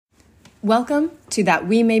Welcome to That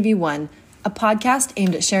We May Be One, a podcast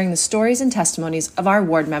aimed at sharing the stories and testimonies of our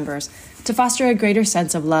ward members to foster a greater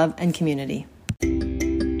sense of love and community.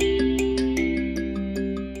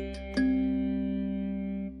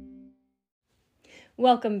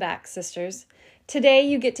 Welcome back, sisters. Today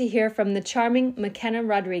you get to hear from the charming Mykenna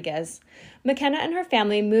Rodriguez. Mykenna and her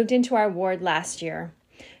family moved into our ward last year.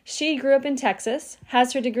 She grew up in Texas,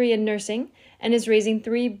 has her degree in nursing, and is raising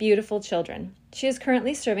 3 beautiful children. She is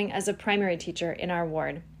currently serving as a primary teacher in our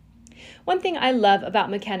ward. One thing I love about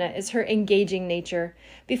Mykenna is her engaging nature.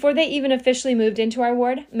 Before they even officially moved into our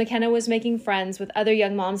ward, Mykenna was making friends with other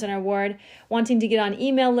young moms in our ward, wanting to get on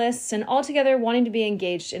email lists, and altogether wanting to be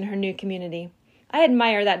engaged in her new community. I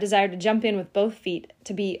admire that desire to jump in with both feet,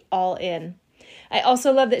 to be all in. I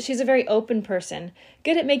also love that she's a very open person,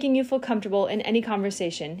 good at making you feel comfortable in any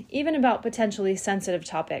conversation, even about potentially sensitive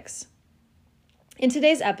topics. In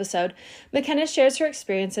today's episode, Mykenna shares her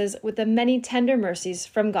experiences with the many tender mercies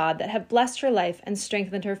from God that have blessed her life and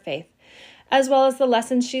strengthened her faith, as well as the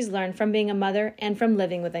lessons she's learned from being a mother and from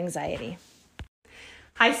living with anxiety.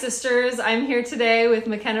 Hi, sisters. I'm here today with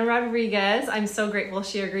Mykenna Rodriguez. I'm so grateful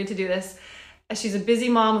she agreed to do this. She's a busy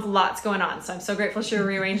mom with lots going on, so I'm so grateful she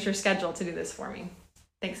rearranged her schedule to do this for me.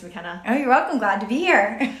 Thanks, Mykenna. Oh, you're welcome. Glad to be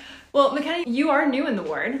here. Well, Mykenna, you are new in the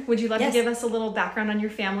ward. Would you like to give us a little background on your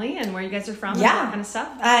family and where you guys are from and that kind of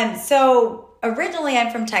stuff? So originally I'm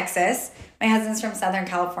from Texas. My husband's from Southern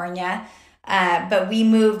California, but we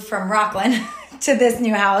moved from Rockland to this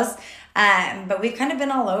new house. But we've kind of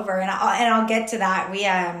been all over, and I'll get to that.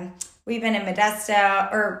 We've been in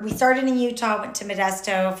Modesto, or we started in Utah, went to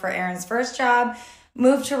Modesto for Aaron's first job,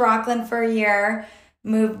 moved to Rockland for a year,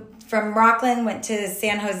 moved from Rockland, went to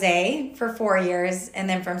San Jose for 4 years, and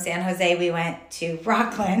then from San Jose we went to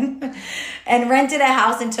Rockland and rented a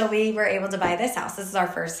house until we were able to buy this house. This is our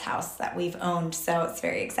first house that we've owned, so it's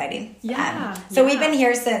very exciting. So we've been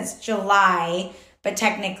here since July, but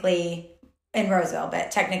technically in Roseville,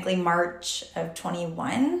 but technically March of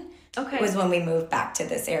 21. Was when we moved back to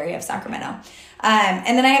this area of Sacramento.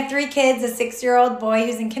 And then I have 3 kids, a 6-year-old boy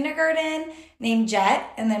who's in kindergarten named Jet,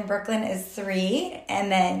 and then Brooklyn is 3, and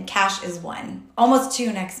then Cash is 1. Almost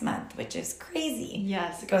 2 next month, which is crazy.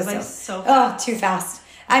 Yes, it goes by so fast. Oh, too fast.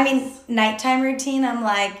 I mean, nighttime routine, I'm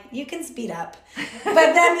like, you can speed up. But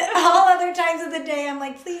then all other times of the day, I'm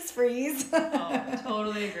like, please freeze. Oh,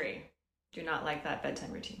 totally agree. Do not like that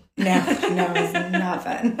bedtime routine. No, it's not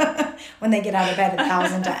fun. When they get out of bed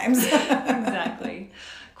 1,000 times. Exactly.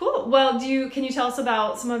 Cool. Well, can you tell us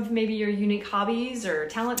about some of maybe your unique hobbies or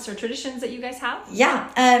talents or traditions that you guys have? Yeah.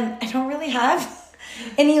 I don't really have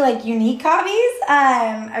any unique hobbies.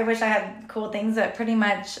 I wish I had cool things, but pretty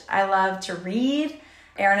much I love to read.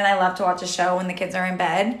 Aaron and I love to watch a show when the kids are in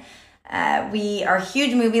bed. We are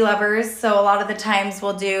huge movie lovers, so a lot of the times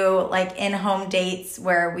we'll do in-home dates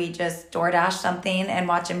where we just DoorDash something and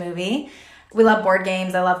watch a movie. We love board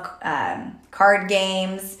games. I love card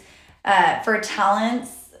games. For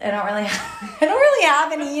talents, I don't really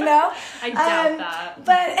have any, I doubt that.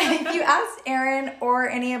 But if you ask Aaron or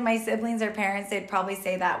any of my siblings or parents, they'd probably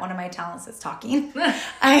say that one of my talents is talking.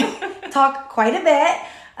 I talk quite a bit.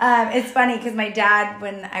 It's funny because my dad,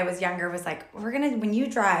 when I was younger, was like, when you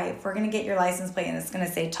drive, we're going to get your license plate and it's going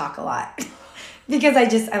to say talk a lot because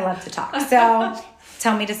I love to talk. So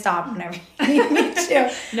tell me to stop whenever you need me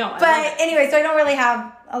to. No, but anyway, so I don't really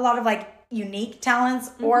have a lot of unique talents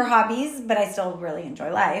or hobbies, but I still really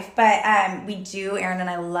enjoy life. But Aaron and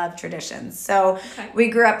I love traditions. So we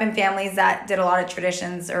grew up in families that did a lot of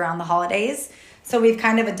traditions around the holidays. So we've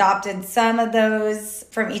kind of adopted some of those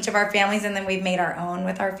from each of our families, and then we've made our own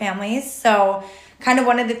with our families. So kind of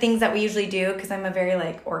one of the things that we usually do, because I'm a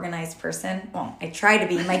very organized person. Well, I try to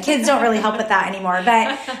be. My kids don't really help with that anymore,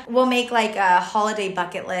 but we'll make a holiday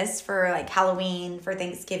bucket list for Halloween, for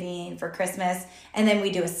Thanksgiving, for Christmas, and then we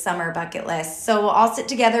do a summer bucket list. So we'll all sit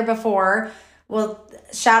together before. We'll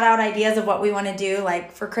shout out ideas of what we want to do,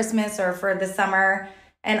 for Christmas or for the summer.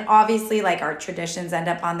 And obviously, our traditions end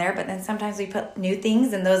up on there, but then sometimes we put new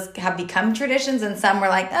things, and those have become traditions, and some we're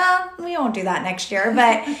like, we won't do that next year.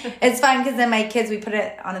 But it's fun because then my kids, we put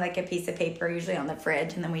it on a piece of paper, usually on the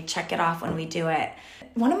fridge, and then we check it off when we do it.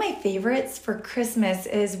 One of my favorites for Christmas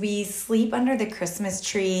is we sleep under the Christmas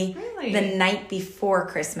tree the night before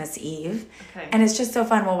Christmas Eve. And it's just so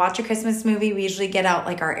fun. We'll watch a Christmas movie. We usually get out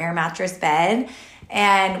our air mattress bed,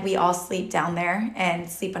 and we all sleep down there and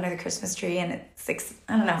sleep under the Christmas tree, and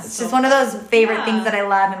I don't know. It's just one of those favorite things that I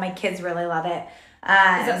love, and my kids really love it.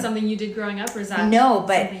 Is that something you did growing up, or is that no?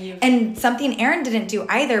 But something Aaron didn't do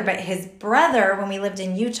either. But his brother, when we lived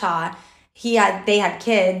in Utah, they had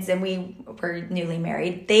kids and we were newly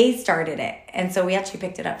married. They started it. And so we actually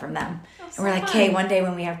picked it up from them. And we're like, hey, one day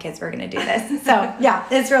when we have kids, we're going to do this. So yeah,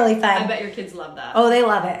 it's really fun. I bet your kids love that. Oh, they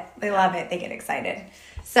love it. They love it. They get excited.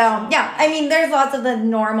 So yeah, I mean, there's lots of the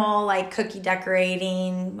normal like cookie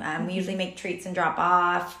decorating. We usually make treats and drop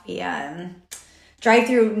off. We drive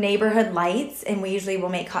through neighborhood lights, and we usually will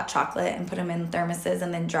make hot chocolate and put them in thermoses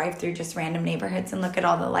and then drive through just random neighborhoods and look at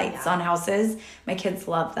all the lights on houses. My kids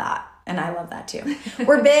love that, and I love that too.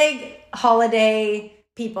 We're big holiday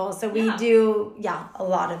people, so we do a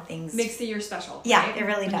lot of things. Makes the year special. Right? Yeah, it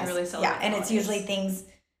really does. Really and holidays. It's usually things.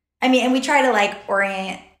 I mean, and we try to like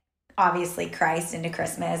orient obviously Christ into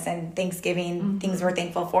Christmas and Thanksgiving, things we're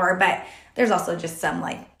thankful for, but there's also just some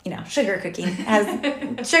like, sugar cooking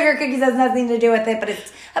sugar cookies has nothing to do with it, but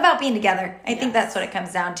it's about being together. I think that's what it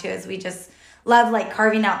comes down to, is we just love like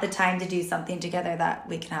carving out the time to do something together that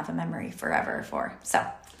we can have a memory forever for. So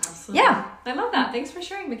absolutely. I love that. Thanks for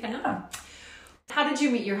sharing, Mykenna. How did you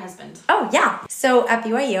meet your husband? Oh, yeah. So at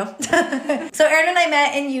BYU. So Aaron and I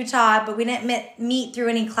met in Utah, but we didn't meet through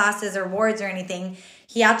any classes or wards or anything.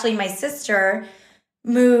 My sister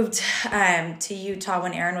moved to Utah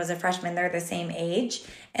when Aaron was a freshman. They're the same age,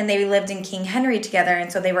 and they lived in King Henry together.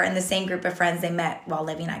 And so they were in the same group of friends they met while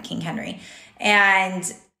living at King Henry. And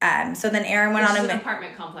so then Aaron went on an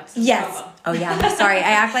apartment complex in Provo. Oh, yeah. Sorry.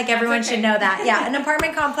 I act like everyone should know that. Yeah, an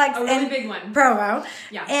apartment complex really big one. Provo.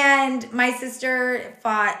 Yeah. And my sister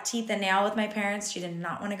fought teeth and nail with my parents. She did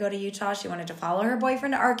not want to go to Utah. She wanted to follow her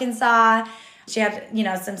boyfriend to Arkansas. She had,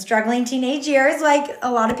 some struggling teenage years like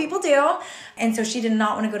a lot of people do. And so she did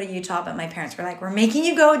not want to go to Utah, but my parents were like, we're making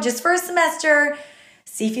you go just for a semester.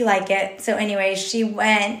 See if you like it. So anyway, she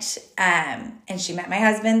went and she met my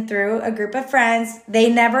husband through a group of friends. They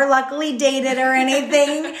never luckily dated or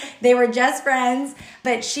anything. They were just friends.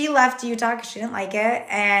 But she left Utah because she didn't like it.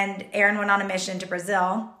 And Aaron went on a mission to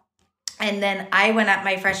Brazil. And then I went up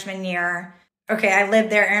my freshman year. Okay, I lived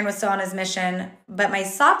there. Aaron was still on his mission. But my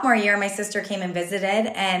sophomore year, my sister came and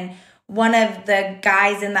visited. And one of the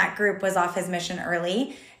guys in that group was off his mission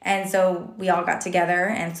early. And so we all got together.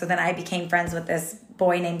 And so then I became friends with this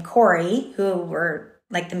boy named Corey, who were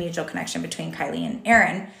like the mutual connection between Kylie and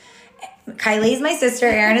Aaron. Kylie is my sister.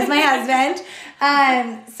 Aaron is my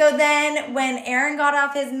husband. So then when Aaron got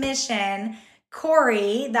off his mission,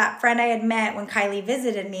 Corey, that friend I had met when Kylie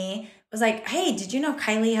visited me, was like, hey, did you know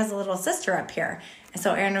Kylie has a little sister up here? And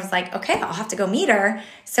so Aaron was like, okay, I'll have to go meet her.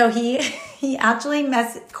 So he actually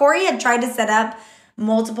Corey had tried to set up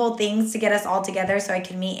multiple things to get us all together so I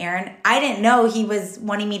could meet Aaron. I didn't know he was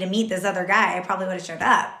wanting me to meet this other guy. I probably would have showed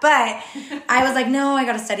up. But I was like, no, I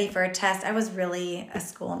got to study for a test. I was really a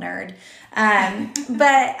school nerd.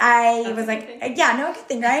 But I was like, yeah, no, good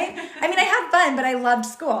thing, right? I mean, I had fun, but I loved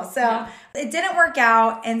school. So it didn't work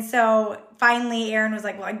out. And so finally Aaron was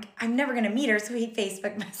like, well, I'm never going to meet her. So he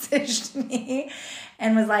Facebook messaged me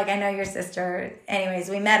and was like, I know your sister. Anyways,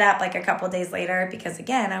 we met up like a couple of days later because,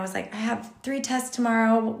 again, I was like, I have 3 tests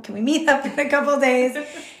tomorrow. Can we meet up in a couple of days?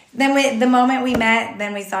 Then the moment we met,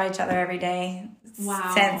 then we saw each other every day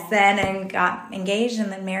since then and got engaged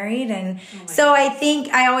and then married. And so I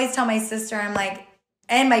think I always tell my sister, I'm like,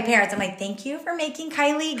 and my parents, I'm like, thank you for making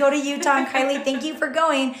Kylie go to Utah. And Kylie, thank you for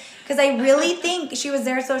going. Because I really think she was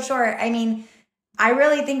there so short. I mean, I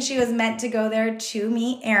really think she was meant to go there to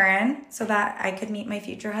meet Aaron so that I could meet my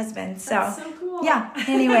future husband. That's so cool. Yeah.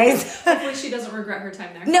 Anyways. Hopefully she doesn't regret her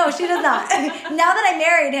time there. No, she does not. Now that I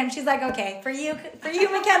married him, she's like, okay, for you,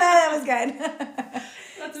 Mykenna, that was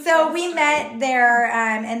good. So we met there,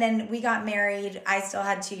 and then we got married. I still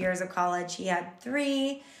had 2 years of college. He had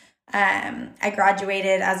 3. I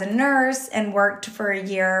graduated as a nurse and worked for a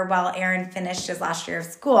year while Aaron finished his last year of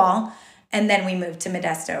school. And then we moved to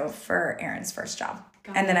Modesto for Aaron's first job.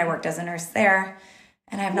 And then I worked as a nurse there.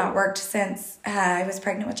 And I have not worked since I was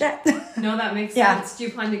pregnant with Jet. No, that makes sense. Do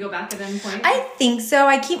you plan to go back at any point? I think so.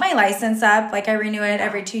 I keep my license up. Like I renew it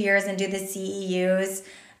every 2 years and do the CEUs.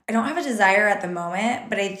 I don't have a desire at the moment,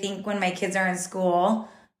 but I think when my kids are in school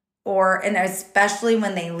and especially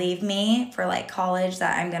when they leave me for like college,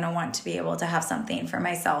 that I'm going to want to be able to have something for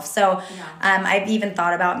myself. So I've even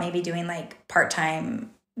thought about maybe doing like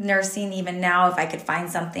part-time nursing even now if I could find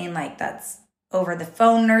something like that's over the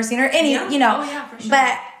phone nursing or any, for sure.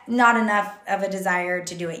 But not enough of a desire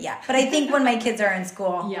to do it yet. But I think when my kids are in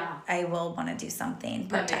school, I will want to do something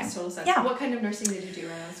part-time. That makes total sense. Yeah. What kind of nursing did you do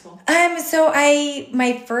right out of school? So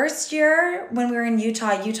my first year when we were in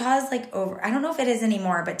Utah is like I don't know if it is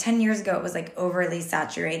anymore, but 10 years ago it was like overly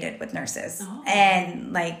saturated with nurses.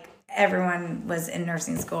 And like everyone was in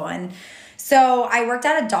nursing school. And so I worked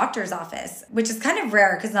at a doctor's office, which is kind of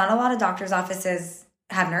rare because not a lot of doctor's offices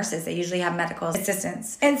have nurses. They usually have medical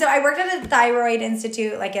assistants. And so I worked at a thyroid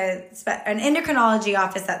institute, like an endocrinology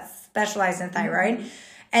office that specialized in thyroid. Mm-hmm.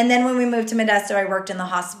 And then when we moved to Modesto, I worked in the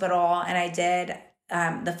hospital and I did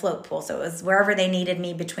the float pool. So it was wherever they needed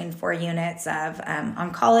me between 4 units of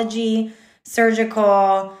oncology,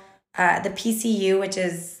 surgical, the PCU, which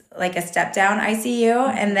is like a step down ICU,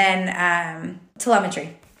 and then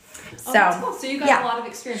telemetry. Oh, that's cool. So you got a lot of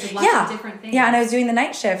experience with lots of different things. Yeah, and I was doing the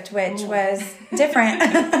night shift, which was different.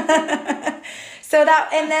 So that,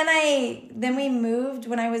 and then we moved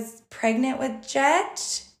when I was pregnant with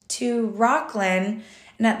Jet to Rockland.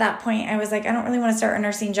 And at that point, I was like, I don't really want to start a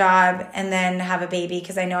nursing job and then have a baby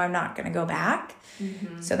because I know I'm not going to go back.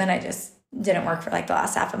 Mm-hmm. So then I just didn't work for like the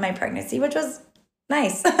last half of my pregnancy, which was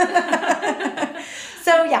nice.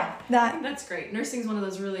 So yeah, that's great. Nursing is one of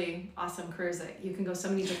those really awesome careers that you can go so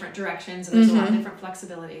many different directions and there's a lot of different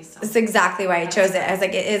flexibilities. So. That's exactly why I chose it. I was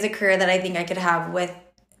like, it is a career that I think I could have with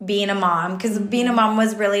being a mom, because being a mom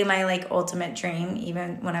was really my like ultimate dream.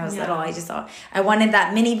 Even when I was little, I just thought I wanted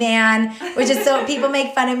that minivan, which is so people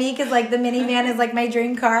make fun of me because like the minivan is like my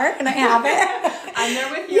dream car and I have it. I'm there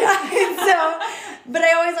with you. Yeah. So, but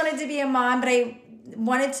I always wanted to be a mom, but I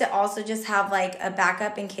wanted to also just have like a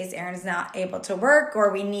backup in case Aaron's not able to work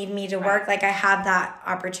or we need me to work. Like I have that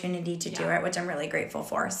opportunity to do it, which I'm really grateful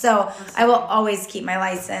for. So I will always keep my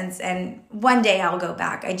license and one day I'll go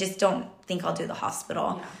back. I just don't think I'll do the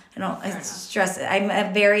hospital. Yeah. I stress it. I'm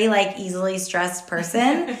a very like easily stressed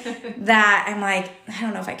person that I'm like, I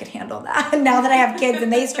don't know if I could handle that now that I have kids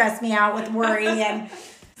and they stress me out with worry. And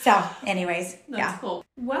so anyways, That's cool.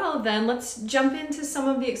 Well, then let's jump into some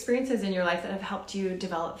of the experiences in your life that have helped you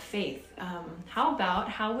develop faith.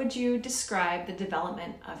 How would you describe the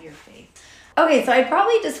development of your faith? Okay, so I'd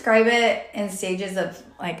probably describe it in stages of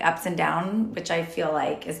like ups and downs, which I feel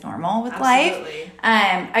like is normal with life.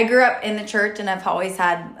 I grew up in the church and I've always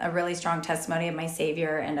had a really strong testimony of my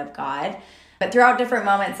Savior and of God. But throughout different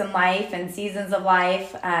moments in life and seasons of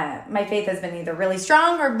life, my faith has been either really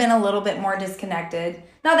strong or been a little bit more disconnected.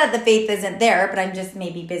 Not that the faith isn't there, but I'm just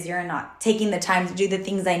maybe busier and not taking the time to do the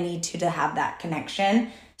things I need to have that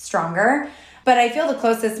connection stronger. But I feel the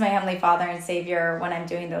closest to my Heavenly Father and Savior when I'm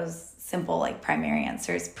doing those simple like primary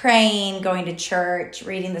answers, praying, going to church,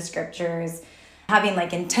 reading the scriptures, having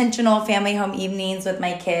like intentional family home evenings with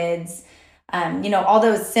my kids. All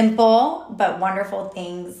those simple but wonderful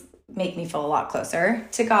things make me feel a lot closer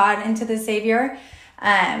to God and to the Savior.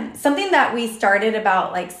 Something that we started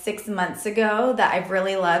about like 6 months ago that I've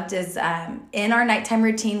really loved is in our nighttime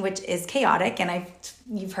routine, which is chaotic, and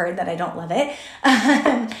you've heard that I don't love it.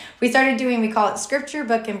 We call it scripture,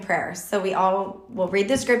 book, and prayer. So we all will read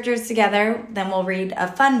the scriptures together, then we'll read a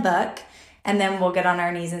fun book, and then we'll get on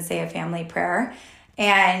our knees and say a family prayer.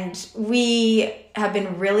 And we have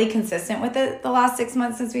been really consistent with it the last 6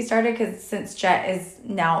 months since we started, because since Jet is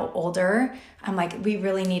now older, I'm like, we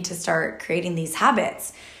really need to start creating these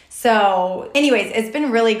habits. So anyways, it's been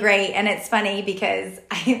really great. And it's funny because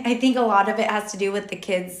I think a lot of it has to do with the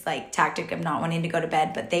kids' like tactic of not wanting to go to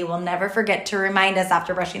bed, but they will never forget to remind us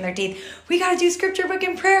after brushing their teeth, we got to do scripture, book,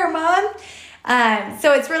 and prayer, Mom.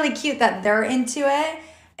 So it's really cute that they're into it.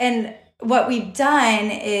 And what we've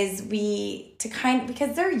done is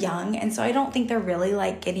because they're young, and so I don't think they're really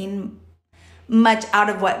like getting much out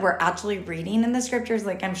of what we're actually reading in the scriptures.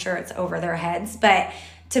 Like I'm sure it's over their heads, but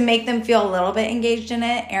to make them feel a little bit engaged in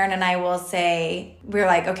it, Aaron and I will say, we're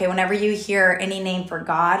like, okay, whenever you hear any name for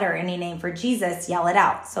God or any name for Jesus, yell it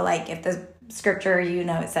out. So like if the scripture,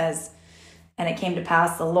 it says, and it came to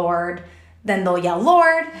pass the Lord, then they'll yell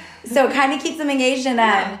Lord. So it kind of keeps them engaged in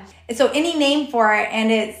that. So any name for it, and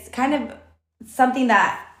it's kind of something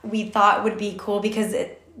that we thought would be cool because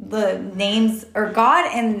the names or God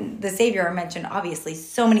and the Savior are mentioned obviously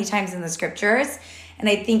so many times in the scriptures. And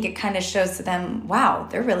I think it kind of shows to them, wow,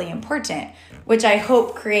 they're really important, which I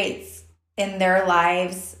hope creates in their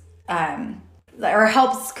lives or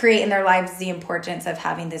helps create in their lives the importance of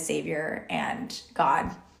having the Savior and God.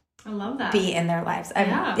 I love that. Be in their lives,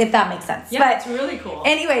 if that makes sense. Yeah, but it's really cool.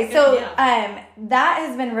 Anyway, that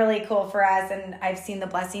has been really cool for us, and I've seen the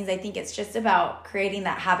blessings. I think it's just about creating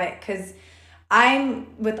that habit, because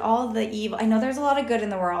with all the evil, I know there's a lot of good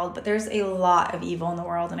in the world, but there's a lot of evil in the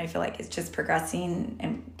world, and I feel like it's just progressing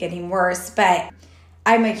and getting worse. But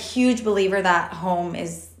I'm a huge believer that home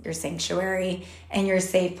is your sanctuary and your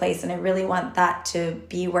safe place, and I really want that to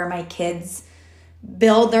be where my kids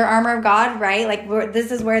build their armor of God, right? Like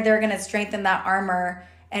this is where they're going to strengthen that armor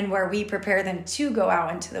and where we prepare them to go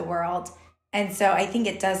out into the world. And so I think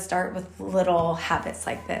it does start with little habits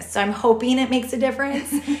like this. So I'm hoping it makes a difference.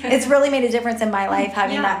 It's really made a difference in my life,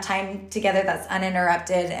 having that time together that's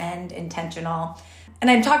uninterrupted and intentional. and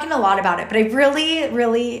I'm talking a lot about it, but I really,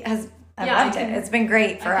 really I loved it. It's been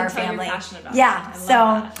great for our family. You're passionate about yeah. It. So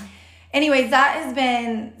that. anyways, that has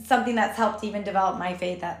been something that's helped even develop my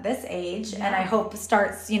faith at this age. And I hope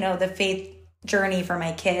starts, the faith journey for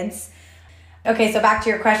my kids. Okay, so back to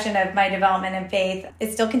your question of my development in faith,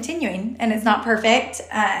 it's still continuing and it's not perfect.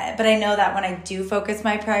 But I know that when I do focus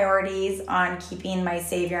my priorities on keeping my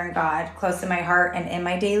Savior and God close to my heart and in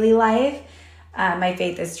my daily life, my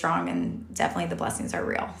faith is strong and definitely the blessings are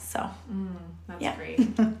real. So that's great.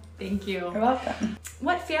 Thank you. You're welcome.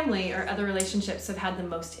 What family or other relationships have had the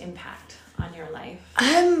most impact on your life?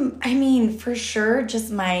 I mean, for sure,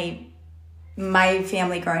 just my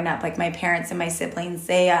family growing up, like my parents and my siblings.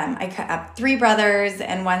 I have 3 brothers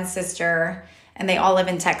and 1 sister, and they all live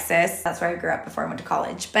in Texas. That's where I grew up before I went to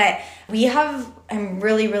college. But I'm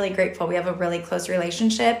really, really grateful. We have a really close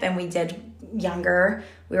relationship, and we did younger.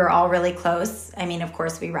 We were all really close. I mean, of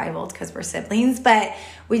course, we rivaled because we're siblings, but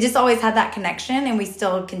we just always had that connection, and we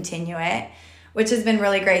still continue it, which has been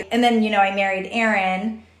really great. And then, I married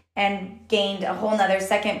Aaron and gained a whole nother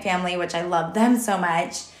second family, which I love them so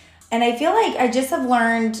much. And I feel like I just have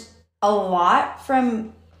learned a lot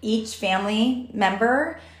from each family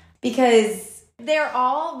member because they're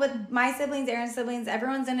all, with my siblings, Aaron's siblings,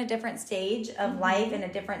 everyone's in a different stage of life and a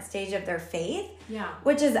different stage of their faith. Yeah.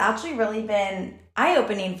 Which has actually really been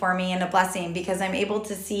eye-opening for me and a blessing because I'm able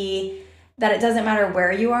to see that it doesn't matter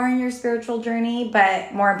where you are in your spiritual journey,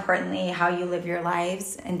 but more importantly, how you live your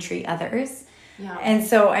lives and treat others. Yeah. And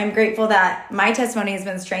so I'm grateful that my testimony has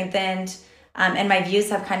been strengthened. And my views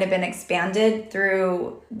have kind of been expanded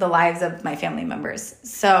through the lives of my family members.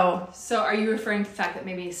 So are you referring to the fact that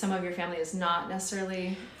maybe some of your family is not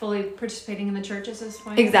necessarily fully participating in the church at this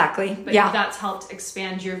point? Exactly. But that's helped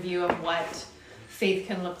expand your view of what faith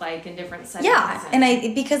can look like in different settings. Yeah.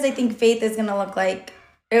 And because I think faith is going to look like,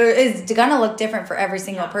 is going to look different for every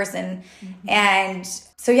single person. Mm-hmm. And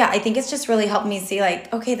so, I think it's just really helped me see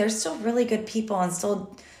like, okay, there's still really good people and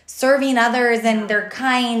still serving others and they're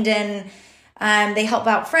kind and they help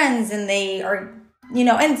out friends and they are,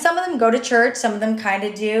 and some of them go to church, some of them kind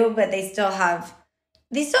of do, but they still have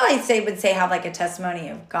like a testimony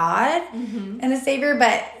of God and a Savior.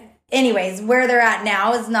 But anyways, where they're at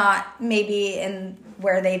now is not maybe in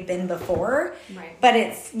where they've been before. Right. But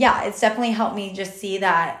it's definitely helped me just see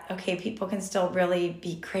that, okay, people can still really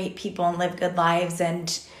be great people and live good lives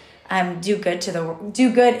and do good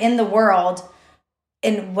in the world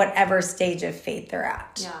in whatever stage of faith they're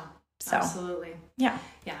at. Yeah. So, absolutely. Yeah.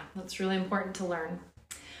 Yeah. That's really important to learn.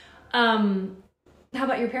 How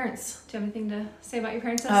about your parents? Do you have anything to say about your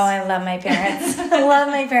parents? Oh, I love my parents. I love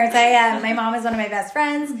my parents. My mom is one of my best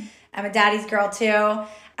friends. I'm a daddy's girl too.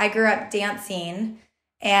 I grew up dancing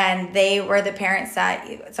and they were the parents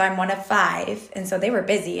so I'm one of 5. And so they were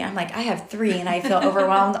busy. I'm like, I have 3 and I feel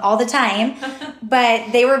overwhelmed all the time.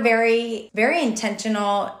 But they were very, very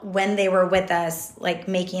intentional when they were with us, like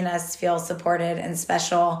making us feel supported and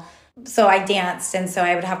special. So I danced, and so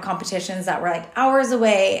I would have competitions that were like hours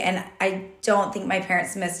away, and I don't think my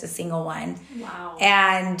parents missed a single one. Wow.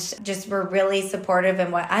 And just were really supportive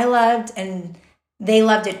in what I loved, and they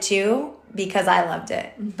loved it too because I loved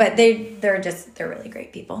it. But they're really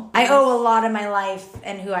great people. Yes. I owe a lot of my life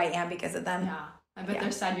and who I am because of them. Yeah. I bet they're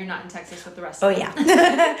sad you're not in Texas with the rest of them. Oh,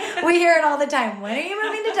 yeah. We hear it all the time. When are you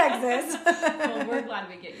moving to Texas? Well, we're glad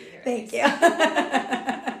we get you here. Thank you.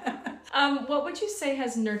 What would you say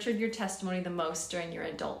has nurtured your testimony the most during your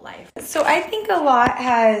adult life? So I think a lot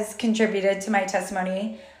has contributed to my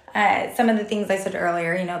testimony. Some of the things I said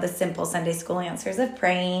earlier, the simple Sunday school answers of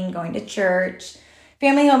praying, going to church,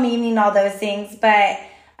 family home evening, all those things. But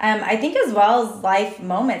I think as well as life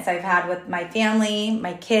moments I've had with my family,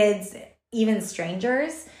 my kids, even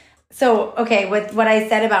strangers. So, okay, with what I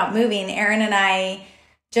said about moving, Aaron and I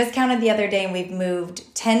just counted the other day and we've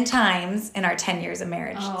moved 10 times in our 10 years of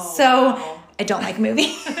marriage. Oh, so wow. I don't like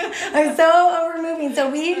moving. I'm so over moving. So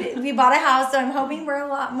we bought a house, so I'm hoping we're a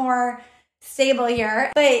lot more stable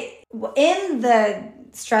here. But in the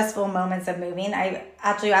stressful moments of moving, I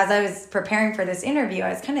actually, as I was preparing for this interview,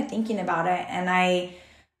 I was kind of thinking about it, and I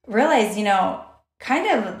realized, kind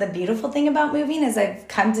of the beautiful thing about moving is I've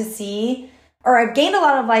come to see, or I've gained a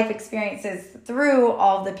lot of life experiences through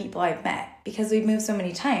all of the people I've met, because we've moved so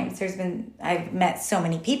many times. I've met so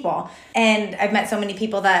many people, and I've met so many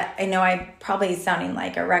people that I know I'm probably sounding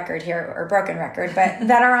like a record here or a broken record, but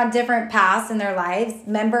that are on different paths in their lives,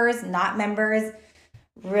 members, not members,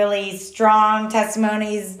 really strong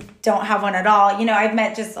testimonies, don't have one at all. I've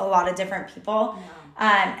met just a lot of different people.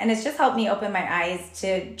 And it's just helped me open my eyes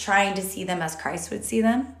to trying to see them as Christ would see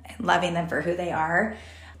them and loving them for who they are.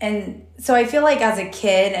 And so I feel like as a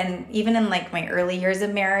kid and even in like my early years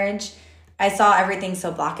of marriage, I saw everything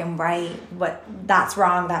so black and white. That's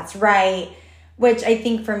wrong, that's right. Which I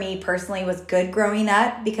think for me personally was good growing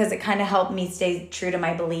up because it kind of helped me stay true to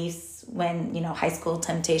my beliefs when, high school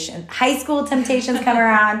temptations come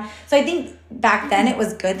around. So I think back then it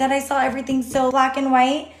was good that I saw everything so black and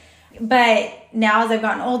white. But now as I've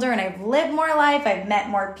gotten older and I've lived more life, I've met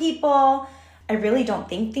more people, I really don't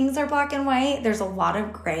think things are black and white. There's a lot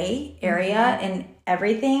of gray area in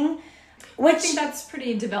everything. I think that's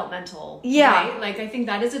pretty developmental. Yeah. Right? Like, I think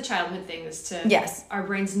that is a childhood thing, is to... Yes. Our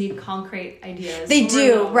brains need concrete ideas. They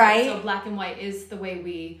do, right? So black and white is the way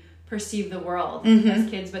we perceive the world as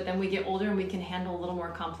kids, but then we get older and we can handle a little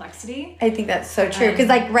more complexity. I think that's so true. Because,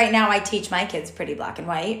 like, right now I teach my kids pretty black and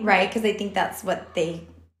white, right? Because I think that's what they...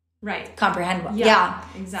 comprehend well. Yeah,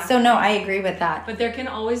 exactly. So no, I agree with that. But there can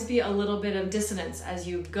always be a little bit of dissonance as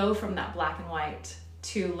you go from that black and white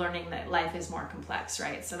to learning that life is more complex,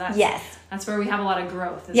 right? So that's where we have a lot of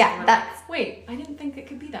growth. Wait, I didn't think it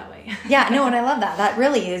could be that way. Yeah, no, and I love that. That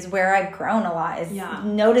really is where I've grown a lot, is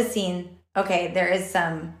noticing, okay, there is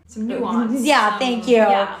some nuance. Yeah, thank you.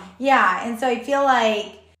 Yeah, and so I feel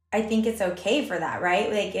like I think it's okay for that,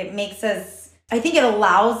 right? Like it makes us, I think it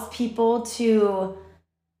allows people to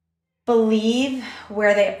believe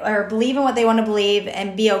believe in what they want to believe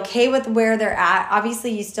and be okay with where they're at.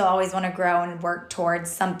 Obviously, you still always want to grow and work towards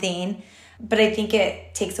something, but I think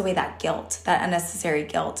it takes away that guilt, that unnecessary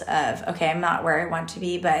guilt of, okay, I'm not where I want to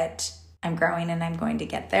be, but I'm growing and I'm going to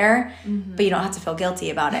get there. But you don't have to feel guilty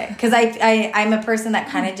about it. Because I'm a person that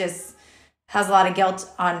kind of just has a lot of guilt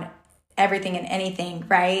on everything and anything,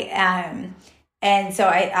 right? And so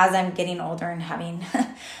as I'm getting older and having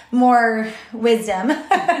more wisdom,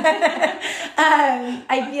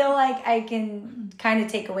 I feel like I can kind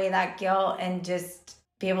of take away that guilt and just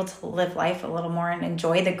be able to live life a little more and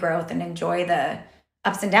enjoy the growth and enjoy the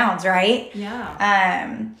ups and downs, right?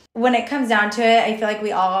 Yeah. When it comes down to it, I feel like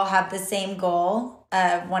we all have the same goal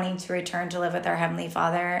of wanting to return to live with our Heavenly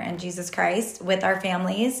Father and Jesus Christ with our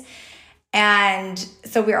families. And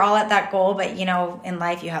so we're all at that goal, but in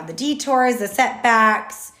life you have the detours, the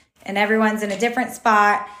setbacks, and everyone's in a different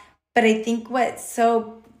spot. But I think what's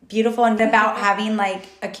so beautiful and about having like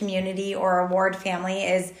a community or a ward family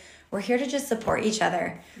is we're here to just support each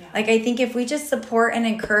other. Yeah. Like I think if we just support and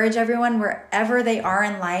encourage everyone wherever they are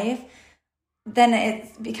in life, then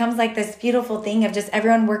it becomes like this beautiful thing of just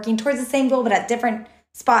everyone working towards the same goal, but at different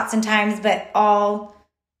spots and times, but all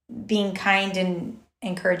being kind and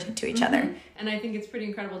encouraging to each other. And I think it's pretty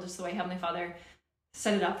incredible just the way Heavenly Father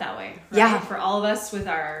set it up that way. Right? Yeah. For all of us with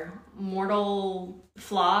our mortal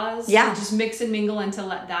flaws. Yeah. To just mix and mingle and to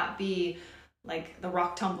let that be like the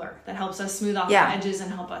rock tumbler that helps us smooth off the edges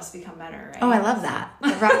and help us become better. Right? Oh, I love that.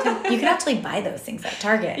 The rock you can actually buy those things at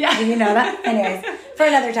Target. Yeah. Did you know that? Anyways, for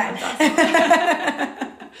another time. Awesome.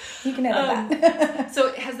 You can edit that.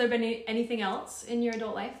 So has there been anything else in your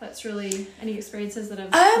adult life that's really, any experiences that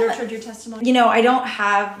have nurtured your testimony? I don't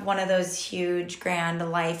have one of those huge, grand,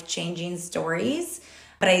 life-changing stories,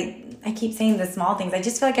 but I keep saying the small things. I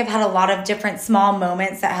just feel like I've had a lot of different small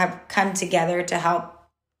moments that have come together to help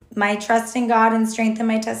my trust in God and strengthen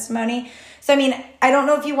my testimony. So, I don't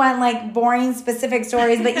know if you want like boring specific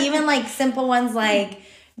stories, but even like simple ones like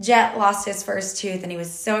Jet lost his first tooth and he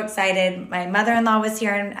was so excited. My mother-in-law was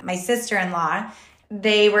here and my sister-in-law.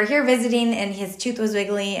 They were here visiting and his tooth was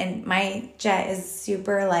wiggly, and my Jet is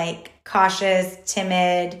super like cautious,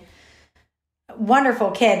 timid,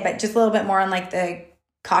 wonderful kid, but just a little bit more on like the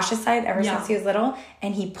cautious side ever since he was little.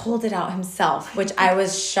 And he pulled it out himself, which I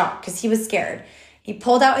was shocked because he was scared. He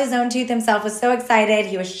pulled out his own tooth himself, was so excited.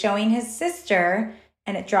 He was showing his sister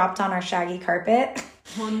and it dropped on our shaggy carpet.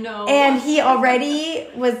 Oh no. And he already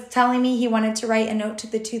was telling me he wanted to write a note to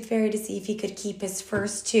the tooth fairy to see if he could keep his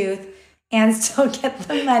first tooth and still get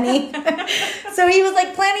the money. So he was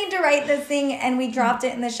like planning to write this thing, and we dropped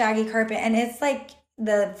it in the shaggy carpet, and it's like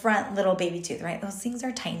the front little baby tooth, right? Those things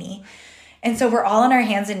are tiny. And so we're all on our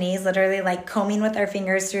hands and knees, literally like combing with our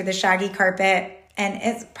fingers through the shaggy carpet. And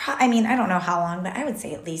it's, I don't know how long, but I would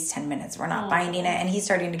say at least 10 minutes we're not finding it. And he's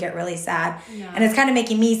starting to get really sad. Yeah. And it's kind of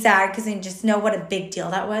making me sad because I just know what a big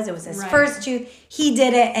deal that was. It was his first tooth. He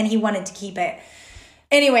did it and he wanted to keep it.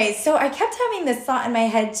 Anyway, so I kept having this thought in my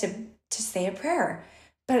head to say a prayer.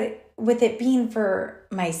 But with it being for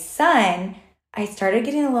my son, I started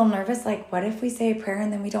getting a little nervous. Like, what if we say a prayer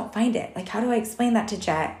and then we don't find it? Like, how do I explain that to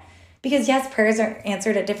Jet? Because yes, prayers are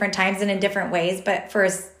answered at different times and in different ways. But for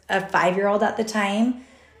a 5-year-old at the time,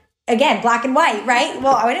 again, black and white, right?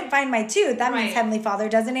 Well, I didn't find my tooth. That means Heavenly Father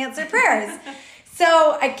doesn't answer prayers.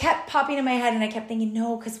 So I kept popping in my head and I kept thinking,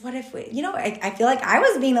 no, because what if I feel like I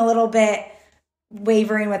was being a little bit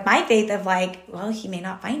wavering with my faith of like, well, he may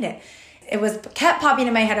not find it. Kept popping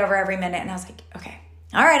in my head over every minute. And I was like, okay,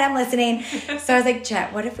 all right, I'm listening. So I was like,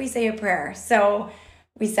 Jet, what if we say a prayer? So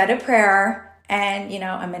we said a prayer and,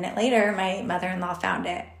 a minute later, my mother-in-law found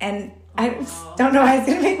it. And I don't know why it's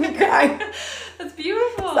going to make me cry. That's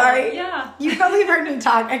beautiful. Sorry. Yeah. You probably heard me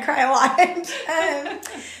talk. I cry a lot.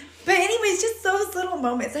 But anyways, just those little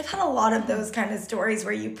moments. I've had a lot of those kind of stories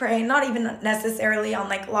where you pray, not even necessarily on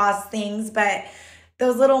like lost things, but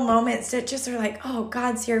those little moments that just are like, oh,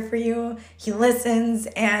 God's here for you. He listens.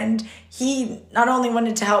 And he not only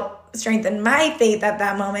wanted to help strengthen my faith at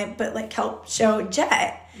that moment, but like help show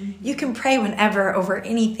Jet. You can pray whenever over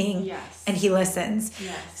anything. Yes. And he listens.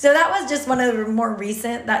 Yes. So that was just one of the more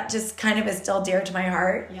recent that just kind of is still dear to my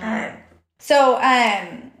heart. Yeah. So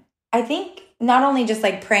I think not only just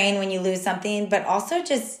like praying when you lose something, but also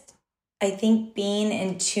just, I think being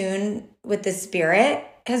in tune with the Spirit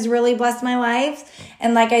has really blessed my life.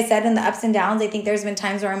 And like I said, in the ups and downs, I think there's been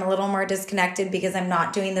times where I'm a little more disconnected because I'm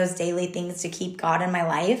not doing those daily things to keep God in my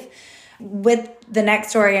life. With the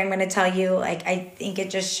next story I'm going to tell you, like, I think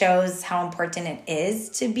it just shows how important it is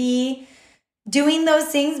to be doing those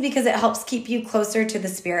things because it helps keep you closer to the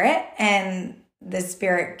Spirit, and the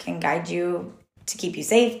Spirit can guide you to keep you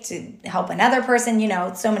safe, to help another person,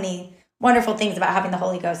 so many wonderful things about having the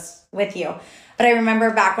Holy Ghost with you. But I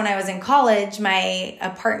remember back when I was in college, my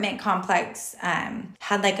apartment complex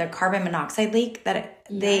had like a carbon monoxide leak that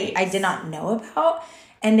I did not know about.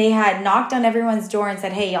 And they had knocked on everyone's door and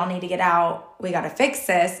said, hey, y'all need to get out. We got to fix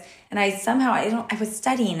this. And I was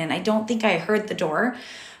studying and I don't think I heard the door.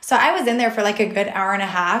 So I was in there for like a good hour and a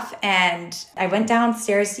half, and I went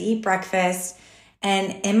downstairs to eat breakfast.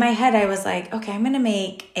 And in my head, I was like, okay, I'm going to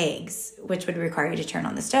make eggs, which would require you to turn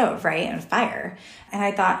on the stove, right? And fire. And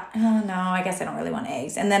I thought, oh, no, I guess I don't really want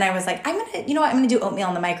eggs. And then I was like, I'm going to do oatmeal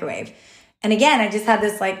in the microwave. And again, I just had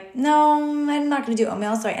this like, no, I'm not going to do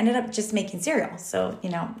oatmeal. So I ended up just making cereal. So,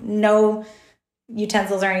 no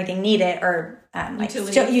utensils or anything needed, or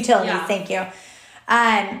utilities. Yeah. Thank you.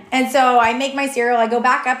 And so I make my cereal. I go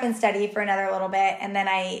back up and study for another little bit. And then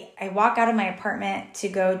I walk out of my apartment to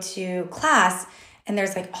go to class. And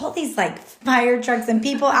there's like all these like fire trucks and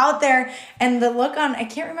people out there. And the look I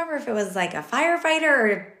can't remember if it was like a firefighter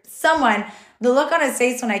or someone, the look on his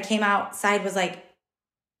face when I came outside was like,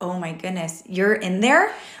 oh my goodness, you're in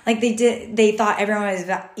there? Like they thought everyone was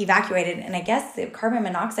evacuated. And I guess the carbon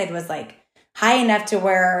monoxide was like high enough to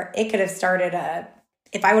where it could have started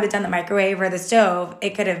if I would have done the microwave or the stove,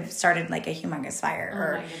 it could have started like a humongous fire.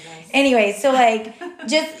 My goodness. Anyway, so like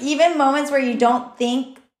just even moments where you don't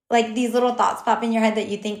think, like these little thoughts pop in your head that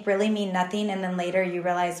you think really mean nothing. And then later you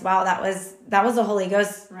realize, wow, that was the Holy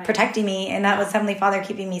Ghost protecting me. And that was Heavenly Father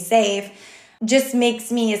keeping me safe. Just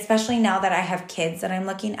makes me, especially now that I have kids that I'm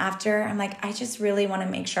looking after, I'm like, I just really want to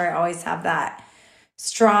make sure I always have that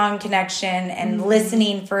strong connection and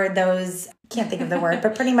listening for those, can't think of the word,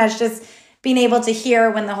 but pretty much just being able to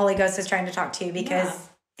hear when the Holy Ghost is trying to talk to you, because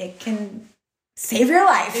it can save your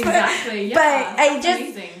life. Exactly. Yeah. But I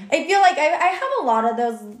feel like I have a lot of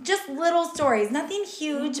those just little stories, nothing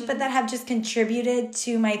huge, but that have just contributed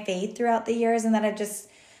to my faith throughout the years, and that have just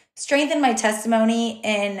strengthened my testimony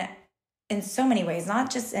in so many ways, not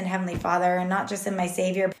just in Heavenly Father and not just in my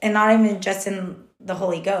Savior and not even just in the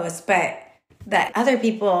Holy Ghost, but that other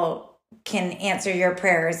people can answer your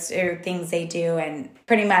prayers or things they do. And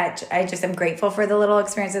pretty much I just am grateful for the little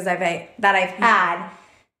experiences that I've had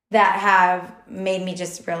that have made me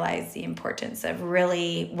just realize the importance of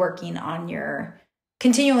really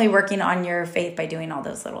continually working on your faith by doing all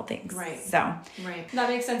those little things. Right. So. Right. That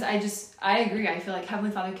makes sense. I agree. I feel like Heavenly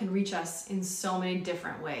Father can reach us in so many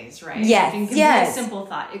different ways, right? Yes. It could be a simple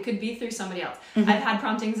thought. It could be through somebody else. I've had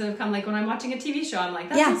promptings that have come, like when I'm watching a TV show, I'm like,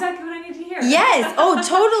 that's exactly what I need to hear. Yes. Oh,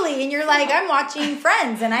 totally. And you're like, I'm watching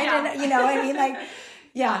Friends and I didn't, I mean, like,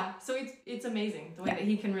 yeah. So it's amazing the way that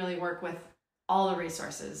he can really work with all the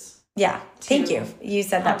resources. Yeah. Thank you. You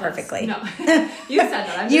said that perfectly. No, you said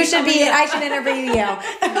that. I should interview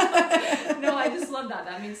you. No, I just love that.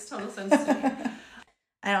 That makes total sense to me.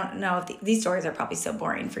 I don't know if these stories are probably so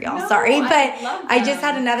boring for y'all. No, Sorry, but I just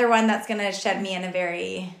had another one that's going to shed me in a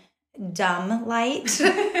very dumb light.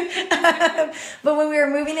 But when we were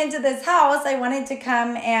moving into this house, I wanted to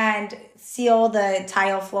come and seal the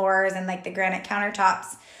tile floors and like the granite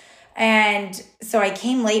countertops. And so I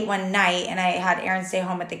came late one night and I had Aaron stay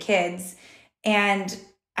home with the kids, and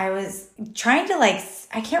I was trying to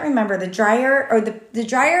I can't remember the dryer, or the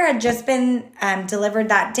dryer had just been delivered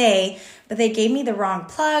that day, but they gave me the wrong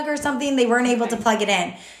plug or something. They weren't able to plug it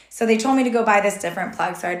in. So they told me to go buy this different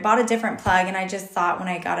plug. So I bought a different plug, and I just thought when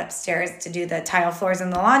I got upstairs to do the tile floors in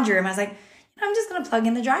the laundry room, I was like, I'm just going to plug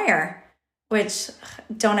in the dryer, which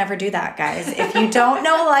don't ever do that, guys. If you don't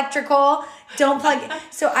know electrical, don't plug.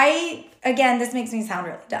 So again, this makes me sound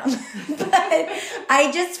really dumb, but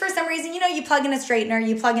I just, for some reason, you plug in a straightener,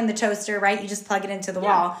 you plug in the toaster, right? You just plug it into the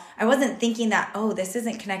wall. I wasn't thinking that, this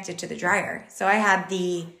isn't connected to the dryer. So I had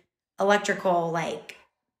the electrical,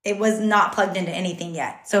 it was not plugged into anything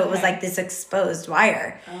yet. So it was like this exposed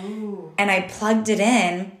wire. Oh. And I plugged it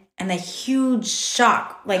in, and a huge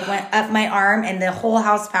shock went up my arm, and the whole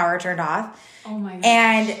house power turned off. Oh my gosh.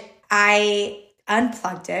 And I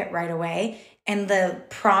unplugged it right away. And the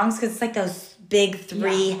prongs, because it's like those big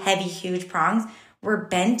three heavy, huge prongs, were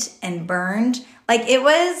bent and burned. It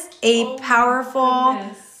was a powerful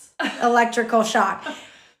electrical shock.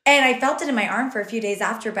 And I felt it in my arm for a few days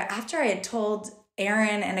after. But after I had told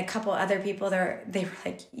Aaron and a couple other people, they were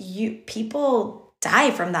like, people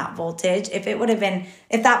die from that voltage. If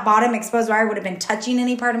that bottom exposed wire would have been touching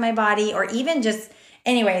any part of my body, or even just,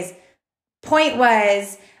 anyways, point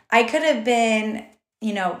was, I could have been,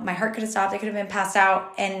 my heart could have stopped. I could have been passed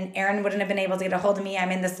out, and Aaron wouldn't have been able to get a hold of me.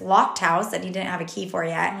 I'm in this locked house that he didn't have a key for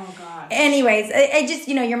yet. Oh gosh. Anyways, I just,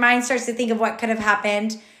 your mind starts to think of what could have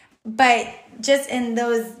happened. But just in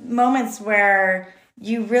those moments where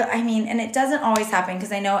you really, and it doesn't always happen,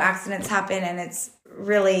 because I know accidents happen, and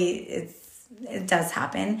it does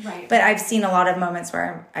happen. Right. But I've seen a lot of moments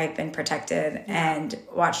where I've been protected and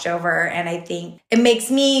watched over. And I think it makes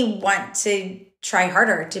me want to try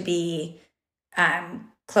harder to be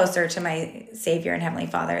closer to my Savior and Heavenly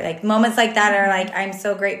Father. Moments like that are I'm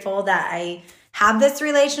so grateful that I have this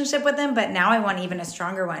relationship with Him, but now I want even a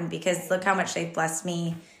stronger one, because look how much they've blessed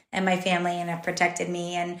me and my family, and have protected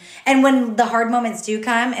me. And when the hard moments do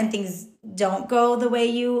come and things don't go the way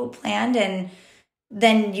you planned, and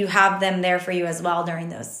then you have them there for you as well during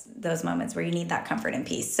those moments where you need that comfort and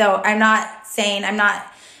peace. So I'm not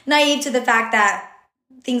naive to the fact that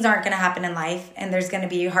things aren't going to happen in life, and there's going to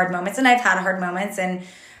be hard moments. And I've had hard moments,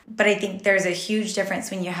 but I think there's a huge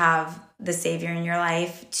difference when you have the Savior in your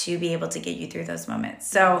life to be able to get you through those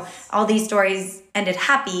moments. So all these stories ended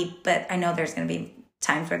happy, but I know there's going to be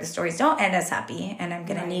times where the stories don't end as happy, and I'm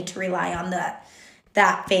going to need to rely on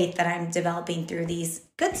that faith that I'm developing through these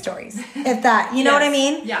good stories. If that, you know what I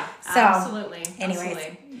mean? Yeah, so, absolutely. Anyways,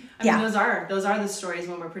 those are the stories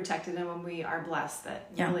when we're protected and when we are blessed that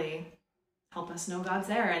really help us know God's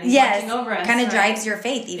there and He's watching over us. Kind of drives your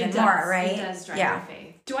faith even more, right? It does drive your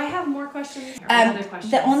faith. Do I have more questions? Or other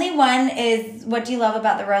questions? The only one is, what do you love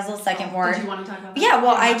about the Rosal second ward? Did you want to talk about that? Yeah,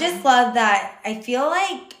 well, I just love that. I feel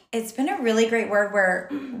like it's been a really great word where,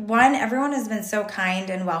 one, everyone has been so kind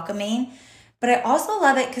and welcoming. But I also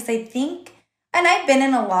love it because I think, and I've been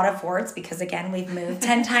in a lot of wards because, again, we've moved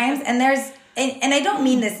 10 times. And and I don't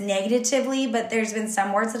mean this negatively, but there's been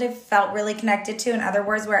some words that I've felt really connected to, and other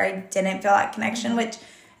words where I didn't feel that connection, which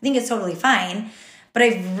I think is totally fine. But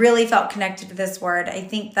I've really felt connected to this word. I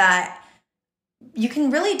think that you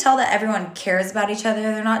can really tell that everyone cares about each other.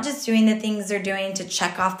 They're not just doing the things they're doing to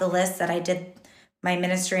check off the list that I did my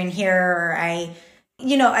ministry in here, or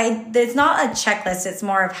it's not a checklist. It's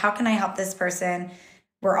more of, how can I help this person?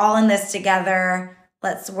 We're all in this together.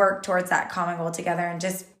 Let's work towards that common goal together, and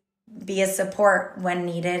just be a support when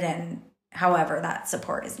needed, and however that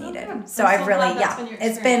support is needed. Okay. So I've really,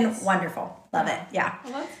 it's been wonderful. Love it. Yeah.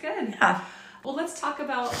 Well, that's good. Yeah. Well, let's talk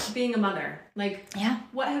about being a mother.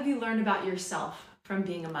 What have you learned about yourself from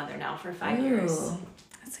being a mother now for 5 years?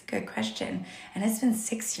 That's a good question. And it's been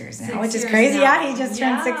 6 years now, which is crazy. Now. Yeah, he just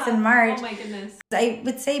turned 6 in March. Oh my goodness. I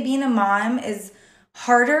would say being a mom is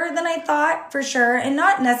harder than I thought, for sure. And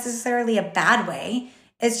not necessarily a bad way.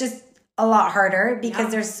 It's just a lot harder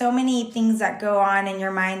because there's so many things that go on in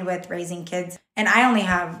your mind with raising kids. And I only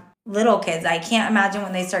have little kids. I can't imagine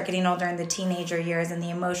when they start getting older in the teenager years and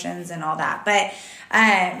the emotions and all that.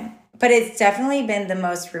 But it's definitely been the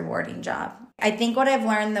most rewarding job. I think what I've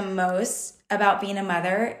learned the most about being a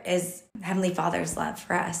mother is Heavenly Father's love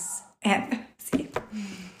for us. And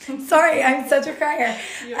sorry, I'm such a crier.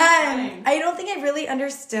 I don't think I really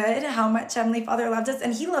understood how much Heavenly Father loved us,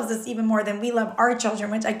 and He loves us even more than we love our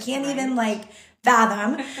children, which I can't even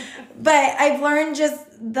fathom. But I've learned just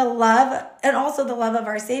the love, and also the love of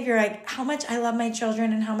our Savior, how much I love my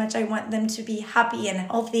children and how much I want them to be happy and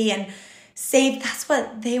healthy and safe. That's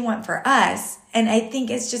what they want for us. And I think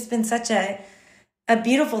it's just been such a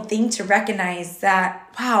beautiful thing to recognize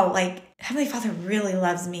that, wow, Heavenly Father really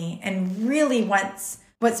loves me and really wants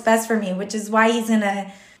what's best for me, which is why He's going to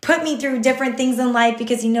put me through different things in life,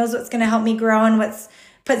 because He knows what's going to help me grow and what's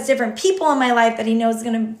puts different people in my life that he knows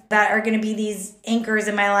that are going to be these anchors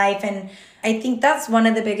in my life. And I think that's one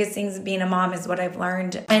of the biggest things of being a mom is what I've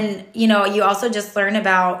learned. And, you also just learn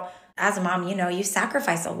about, as a mom, you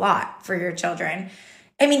sacrifice a lot for your children.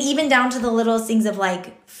 I mean, even down to the littlest things of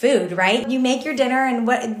like food, right? You make your dinner and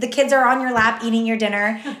the kids are on your lap eating your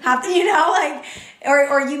dinner,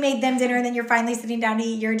 or you made them dinner and then you're finally sitting down to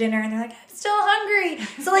eat your dinner and they're like, I'm still hungry.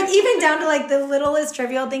 So like even down to like the littlest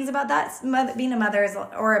trivial things about that, being a mother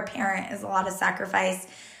or a parent is a lot of sacrifice.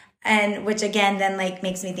 And which again, then like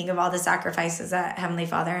makes me think of all the sacrifices that Heavenly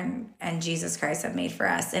Father and Jesus Christ have made for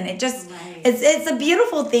us. And it just, it's a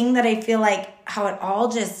beautiful thing that I feel like how it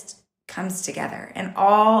all just comes together and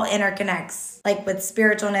all interconnects, like with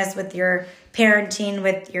spiritualness, with your parenting,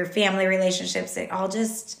 with your family relationships. It all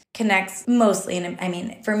just connects mostly.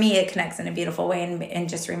 And for me, it connects in a beautiful way and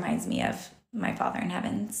just reminds me of my Father in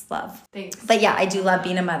Heaven's love. Thanks. But yeah, I do love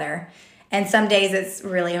being a mother. And some days it's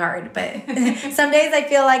really hard, but some days I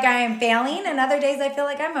feel like I am failing and other days I feel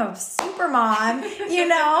like I'm a super mom,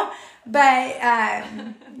 But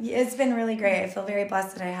it's been really great. I feel very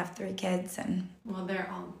blessed that I have 3 kids. Well, they're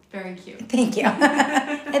all very cute. Thank you.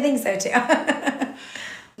 I think so too.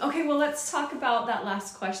 Okay, well, let's talk about that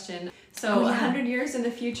last question. So 100 years in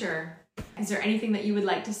the future, is there anything that you would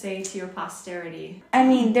like to say to your posterity? I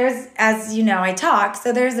mean, there's, as you know, I talk,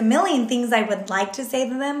 so there's a million things I would like to say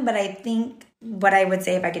to them, but I think what I would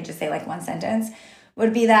say, if I could just say like one sentence,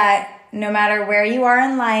 would be that no matter where you are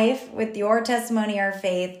in life, with your testimony or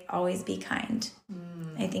faith, always be kind.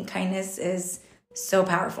 I think kindness is so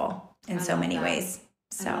powerful in so many ways.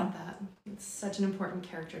 So I love that. It's such an important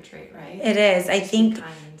character trait, right? It is. I think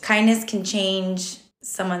kindness can change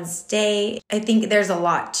someone's day. I think there's a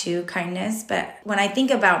lot to kindness, but when I think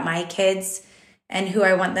about my kids and who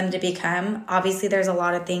I want them to become, obviously there's a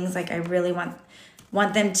lot of things. Like I really want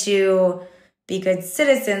them to be good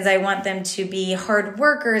citizens. I want them to be hard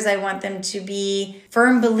workers. I want them to be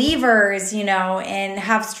firm believers, and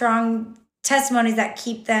have strong testimonies that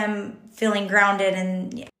keep them feeling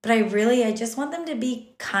grounded. But I just want them to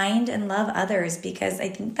be kind and love others, because I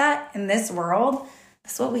think that in this world,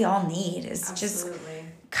 that's what we all need is Absolutely.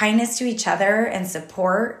 Just kindness to each other and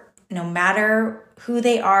support, no matter who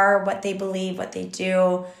they are, what they believe, what they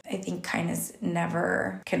do. I think kindness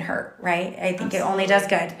never can hurt, right? I think Absolutely. It only does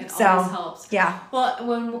good. It always helps. Yeah.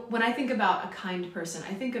 Well, when I think about a kind person,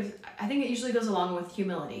 I think it usually goes along with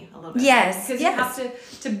humility a little bit. Yes. Because you have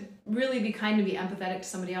to really be kind and be empathetic to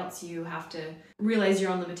somebody else. You have to realize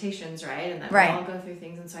your own limitations, right? And that we all go through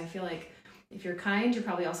things. And so I feel like if you're kind, you're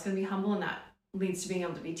probably also going to be humble, and that leads to being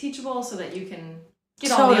able to be teachable so that you can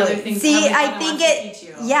get all the other things. See, I think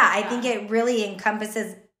I think it really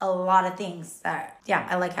encompasses a lot of things.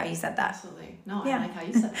 I like how you said that. Absolutely. No, I like how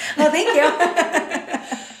you said that. Well,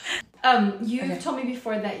 thank you. You've told me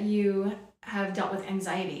before that you have dealt with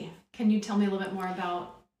anxiety. Can you tell me a little bit more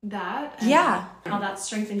about that? And how that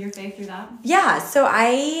strengthened your faith through that? Yeah. So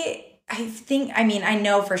I think, I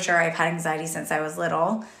know for sure I've had anxiety since I was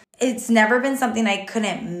little. It's never been something I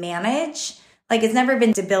couldn't manage. Like, it's never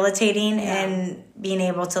been debilitating in being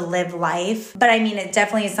able to live life. But it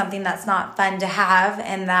definitely is something that's not fun to have.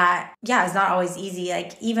 And that, it's not always easy.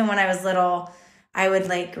 Like, even when I was little, I would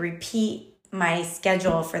repeat my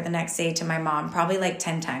schedule for the next day to my mom, probably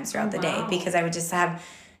 10 times throughout the day, because I would just have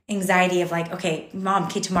anxiety of okay, Mom,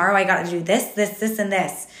 tomorrow I got to do this, and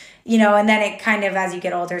this, and then it kind of, as you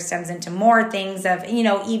get older, stems into more things of,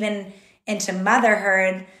 even into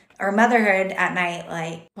motherhood at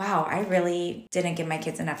night, wow, I really didn't give my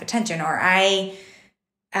kids enough attention, or I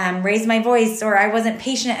raised my voice, or I wasn't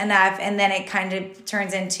patient enough. And then it kind of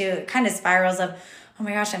turns into spirals of, oh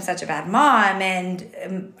my gosh, I'm such a bad mom.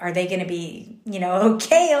 And are they going to be,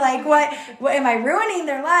 okay? What am I ruining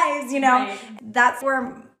their lives? Right. That's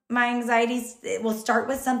where my anxieties, it will start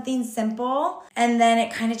with something simple, and then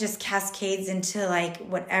it kind of just cascades into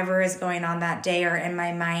whatever is going on that day or in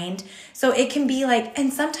my mind. So it can be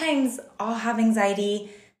and sometimes I'll have anxiety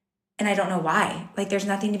and I don't know why. There's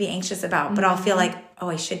nothing to be anxious about, but I'll feel oh,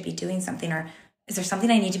 I should be doing something, or is there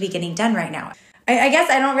something I need to be getting done right now? I guess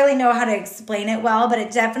I don't really know how to explain it well, but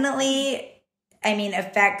it definitely,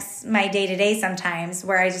 affects my day-to-day sometimes,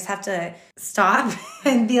 where I just have to stop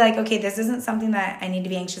and be okay, this isn't something that I need to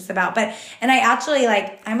be anxious about. And I actually,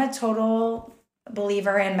 I'm a total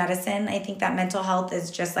believer in medicine. I think that mental health is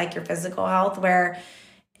just like your physical health, where,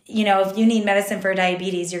 if you need medicine for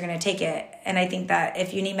diabetes, you're going to take it. And I think that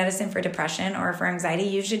if you need medicine for depression or for anxiety,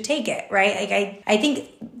 you should take it, right? I think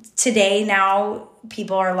today now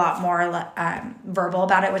people are a lot more verbal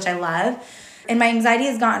about it, which I love. And my anxiety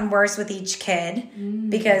has gotten worse with each kid,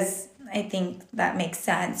 because I think that makes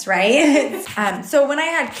sense, right? So when I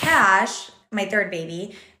had Cash, my third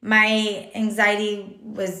baby, my anxiety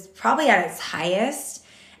was probably at its highest.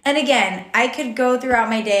 And again, I could go throughout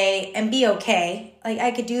my day and be okay. Like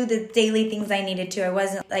I could do the daily things I needed to.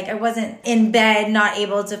 I wasn't in bed, not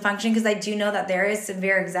able to function, because I do know that there is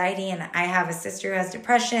severe anxiety, and I have a sister who has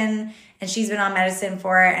depression and she's been on medicine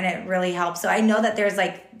for it and it really helps. So I know that there's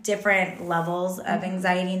like different levels of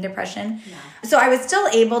anxiety and depression. Yeah. So I was still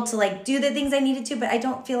able to like do the things I needed to, but I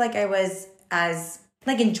don't feel like I was as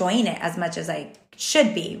like enjoying it as much as I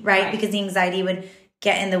should be, right? Because the anxiety would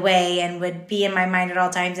get in the way and would be in my mind at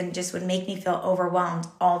all times and just would make me feel overwhelmed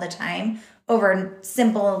all the time over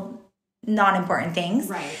simple, non-important things.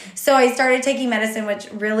 Right. So I started taking medicine,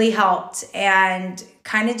 which really helped and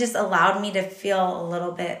kind of just allowed me to feel a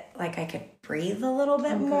little bit like I could breathe a little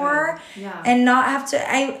bit more and not have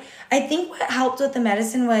to. I think what helped with the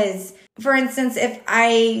medicine was, for instance, if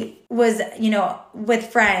I was, with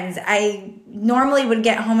friends, I normally would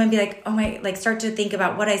get home and be like, start to think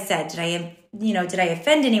about what I said. Did I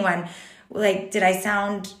offend anyone? Like, did I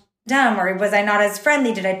sound dumb, or was I not as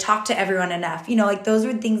friendly? Did I talk to everyone enough? Those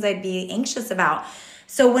were things I'd be anxious about.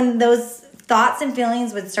 So when those thoughts and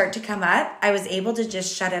feelings would start to come up, I was able to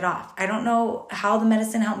just shut it off. I don't know how the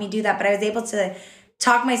medicine helped me do that, but I was able to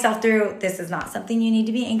talk myself through, this is not something you need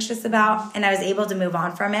to be anxious about. And I was able to move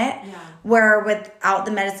on from it. Yeah. Where without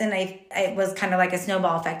the medicine, it was kind of like a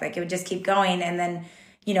snowball effect. Like it would just keep going. And then,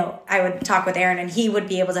 I would talk with Aaron and he would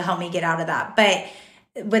be able to help me get out of that. But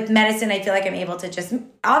with medicine, I feel like I'm able to just,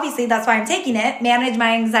 obviously that's why I'm taking it, manage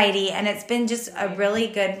my anxiety. And it's been just a really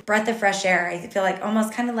good breath of fresh air. I feel like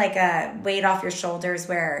almost kind of like a weight off your shoulders,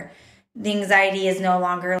 where the anxiety is no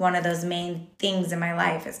longer one of those main things in my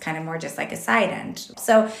life. It's kind of more just like a side end.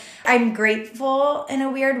 So I'm grateful in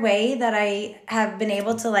a weird way that I have been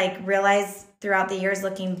able to like realize throughout the years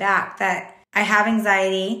looking back that I have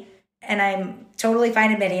anxiety and I'm totally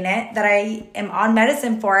fine admitting it, that I am on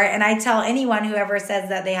medicine for it. And I tell anyone who ever says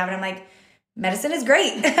that they have it, I'm like, medicine is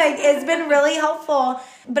great. It's been really helpful.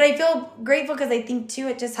 But I feel grateful because I think too,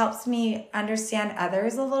 it just helps me understand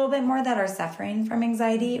others a little bit more that are suffering from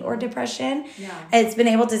anxiety or depression. Yeah. It's been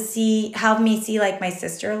able to help me see like my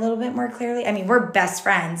sister a little bit more clearly. I mean, we're best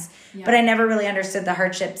friends, but I never really understood the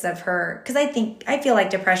hardships of her. Cause I feel like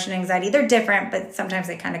depression and anxiety, they're different, but sometimes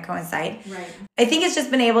they kind of coincide. Right. I think it's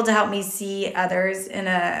just been able to help me see others in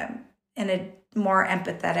a more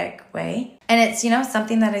empathetic way. And it's,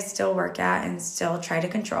 something that I still work at and still try to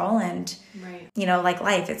control. And, like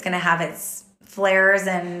life, it's going to have its flares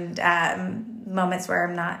and moments where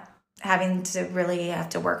I'm not having to really have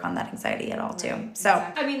to work on that anxiety at all too. So,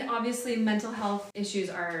 exactly. I mean, obviously mental health issues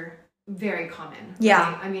are very common. Right?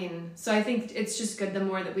 Yeah. I mean, so I think it's just good the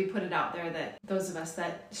more that we put it out there, that those of us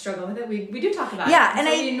that struggle with it, we do talk about it. Yeah. And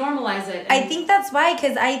so we normalize it. I think that's why,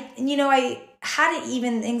 because I had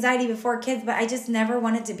even anxiety before kids, but I just never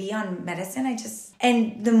wanted to be on medicine.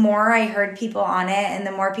 And the more I heard people on it and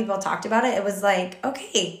the more people talked about it, it was like,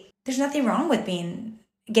 okay, there's nothing wrong with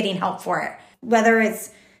getting help for it. Whether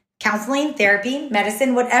it's counseling, therapy,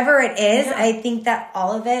 medicine, whatever it is, I think that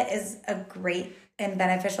all of it is a great and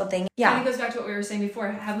beneficial thing. Yeah. And it goes back to what we were saying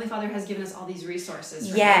before. Heavenly Father has given us all these resources.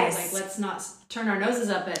 Right? Yes. Like, let's not turn our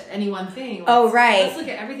noses up at any one thing. Let's look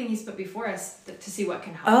at everything He's put before us to see what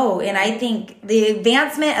can help. Oh, and I think the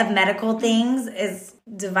advancement of medical things is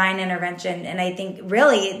divine intervention. And I think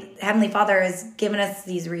really Heavenly Father has given us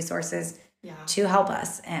these resources to help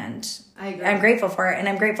us. And I agree. I'm grateful for it. And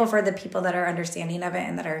I'm grateful for the people that are understanding of it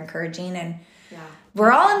and that are encouraging. And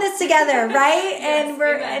we're all in this together, right? Yes,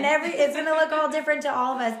 and it's going to look all different to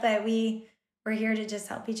all of us, but we're here to just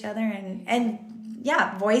help each other and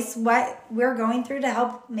voice what we're going through to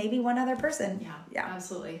help maybe one other person. Yeah,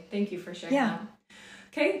 absolutely. Thank you for sharing that.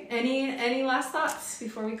 Okay, any last thoughts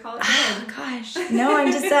before we call it good? Gosh, no,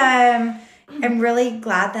 I'm just I'm really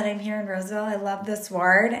glad that I'm here in Roseville. I love this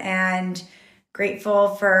ward and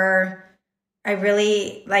grateful for. I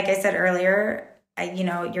really, like I said earlier,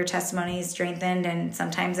 your testimony is strengthened, and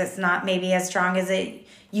sometimes it's not maybe as strong as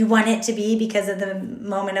you want it to be because of the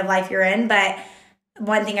moment of life you're in. But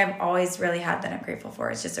one thing I've always really had that I'm grateful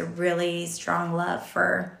for is just a really strong love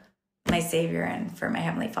for my Savior and for my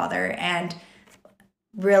Heavenly Father, and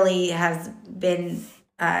really has been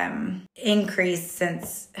increased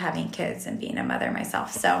since having kids and being a mother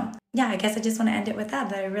myself. So I guess I just want to end it with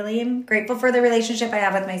that I really am grateful for the relationship I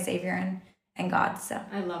have with my Savior and God. So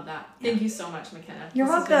I love that. Thank you so much, Mykenna. You're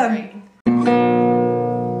welcome.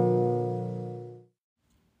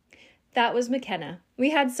 That was Mykenna.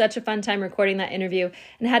 We had such a fun time recording that interview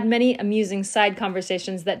and had many amusing side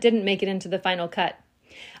conversations that didn't make it into the final cut.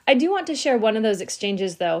 I do want to share one of those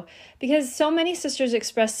exchanges, though, because so many sisters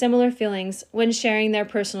express similar feelings when sharing their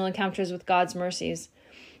personal encounters with God's mercies.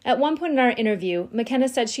 At one point in our interview, Mykenna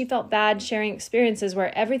said she felt bad sharing experiences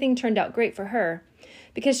where everything turned out great for her,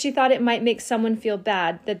 because she thought it might make someone feel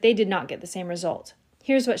bad that they did not get the same result.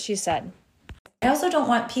 Here's what she said. I also don't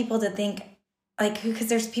want people to think, like, because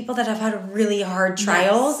there's people that have had really hard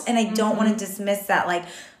trials, yes. And I don't want to dismiss that, like,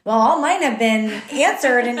 well, all mine have been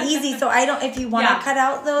answered and easy, so I don't, if you want to cut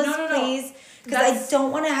out those, please, because I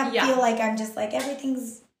don't want to feel like I'm just like,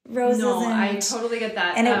 everything's roses. No, I totally get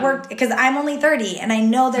that. And it worked, because I'm only 30, and I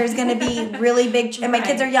know there's going to be really big, and my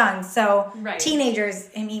kids are young, so teenagers,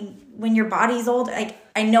 I mean, when your body's old, like,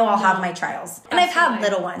 I know I'll have my trials. And I've had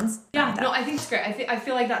little ones. Yeah, no, I think it's great. I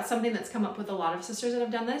feel like that's something that's come up with a lot of sisters that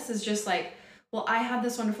have done this, is just like, well, I had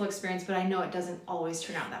this wonderful experience, but I know it doesn't always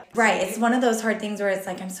turn out that way. Right. It's one of those hard things where it's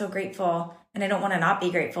like, I'm so grateful, and I don't want to not be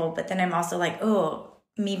grateful, but then I'm also like, oh,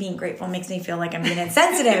 me being grateful makes me feel like I'm being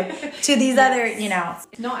insensitive to these other, you know.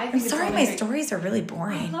 No, I think I'm sorry, my stories are really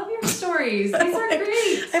boring. I love your stories. These are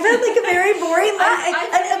great. I've had like a very boring life,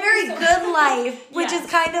 a very good life, which is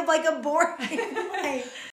kind of like a boring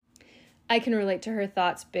life. I can relate to her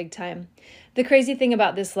thoughts big time. The crazy thing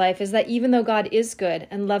about this life is that even though God is good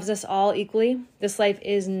and loves us all equally, this life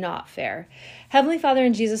is not fair. Heavenly Father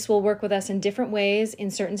and Jesus will work with us in different ways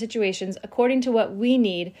in certain situations according to what we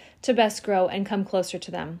need to best grow and come closer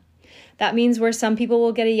to them. That means where some people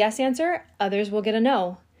will get a yes answer, others will get a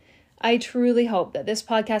no. I truly hope that this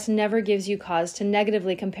podcast never gives you cause to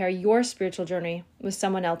negatively compare your spiritual journey with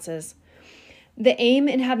someone else's. The aim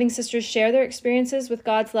in having sisters share their experiences with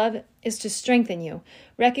God's love is to strengthen you,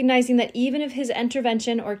 recognizing that even if His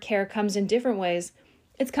intervention or care comes in different ways,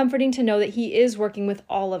 it's comforting to know that He is working with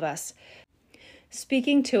all of us,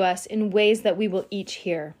 speaking to us in ways that we will each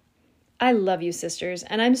hear. I love you, sisters,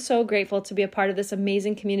 and I'm so grateful to be a part of this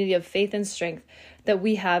amazing community of faith and strength that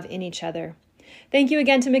we have in each other. Thank you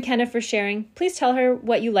again to Mykenna for sharing. Please tell her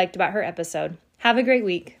what you liked about her episode. Have a great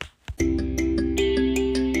week.